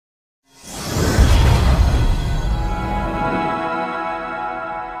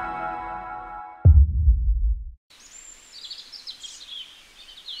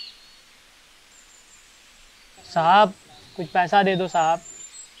साहब कुछ पैसा दे दो साहब।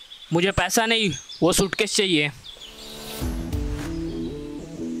 मुझे पैसा नहीं, वो सूटकेस चाहिए।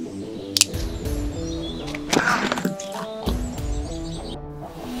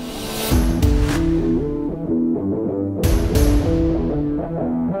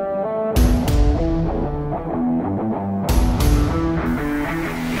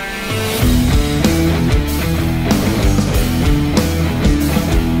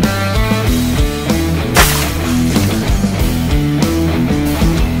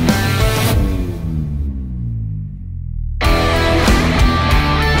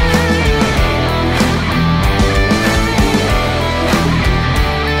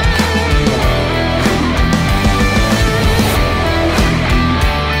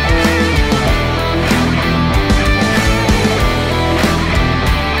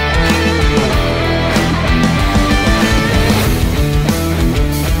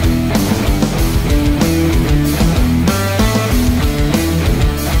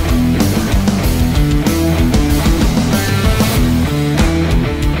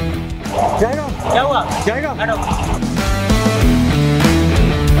 क्या हुआ? जाएगा?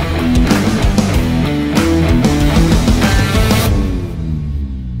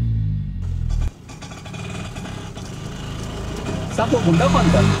 साहब वो गुंडा कौन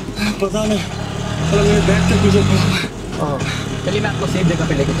था? पता नहीं, मेरे बैग के पीछे था। चलिए मैं आपको सेफ जगह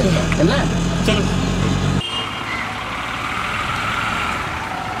पे लेके चलता हूँ। चलना है? चलो।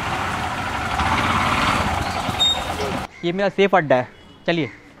 ये मेरा सेफ अड्डा है,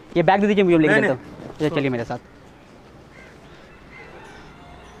 चलिए ये बैग दे दीजिए, मुझे लेके चलता हूँ। चलिए मेरे साथ।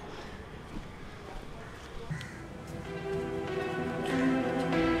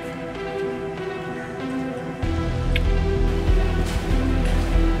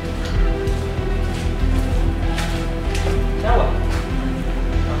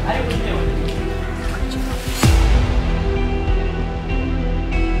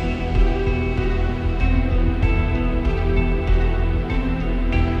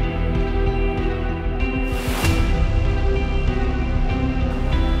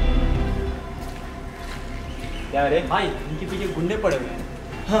 क्या रे भाई इनके पीछे गुंडे पड़े हुए हैं।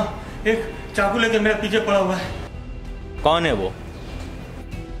 हाँ, एक चाकू लेके मेरे पीछे पड़ा हुआ है। कौन है वो?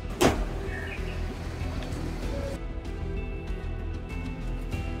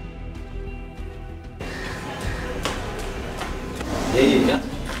 यही है क्या?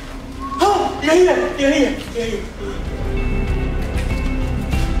 हाँ, यही है, यही है, यही है।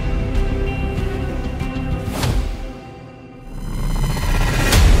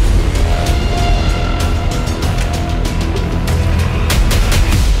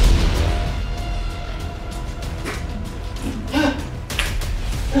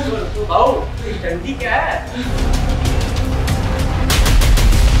 डंडी क्या है?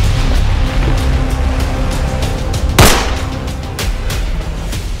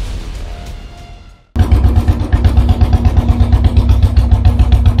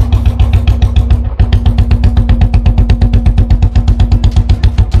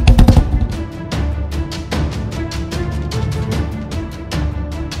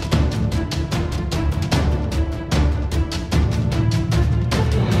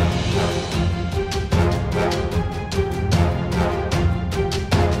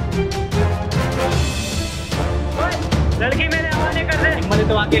 लड़की मेरे हवाले कर दे। हिम्मत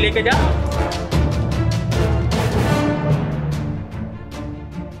तो आके लेके जा।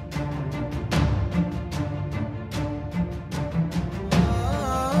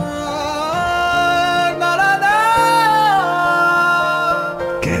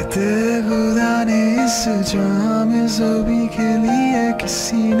 कहते खुदा ने इस जाम ज़ोबी के लिए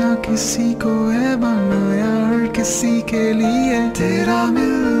किसी ना किसी को है बनाया, हर किसी के लिए तेरा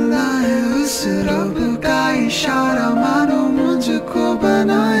मिलना है उस रब का इशारा, मानो मुझको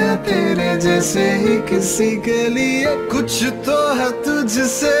बनाया तेरे जैसे ही किसी के लिए। कुछ तो है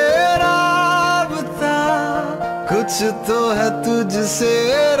तुझसे राबता, कुछ तो है तुझसे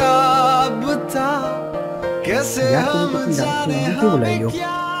राबता, कैसे हम जाने हमें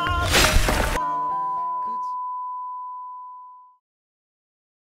क्या।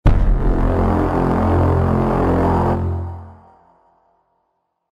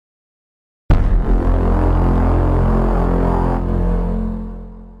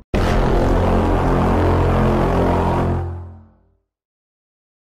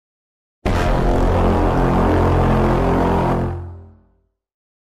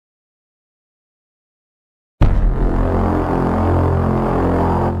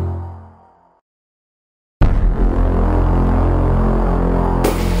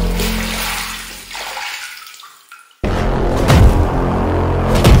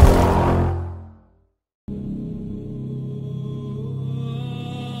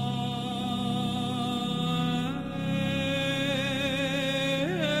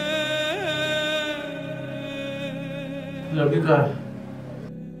 लड़की का है।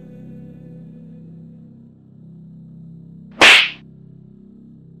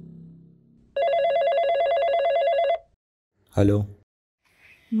 हेलो।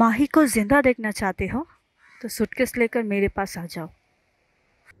 माही को जिंदा देखना चाहते हो तो सूटकेस लेकर मेरे पास आ जाओ।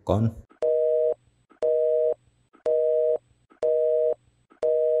 कौन?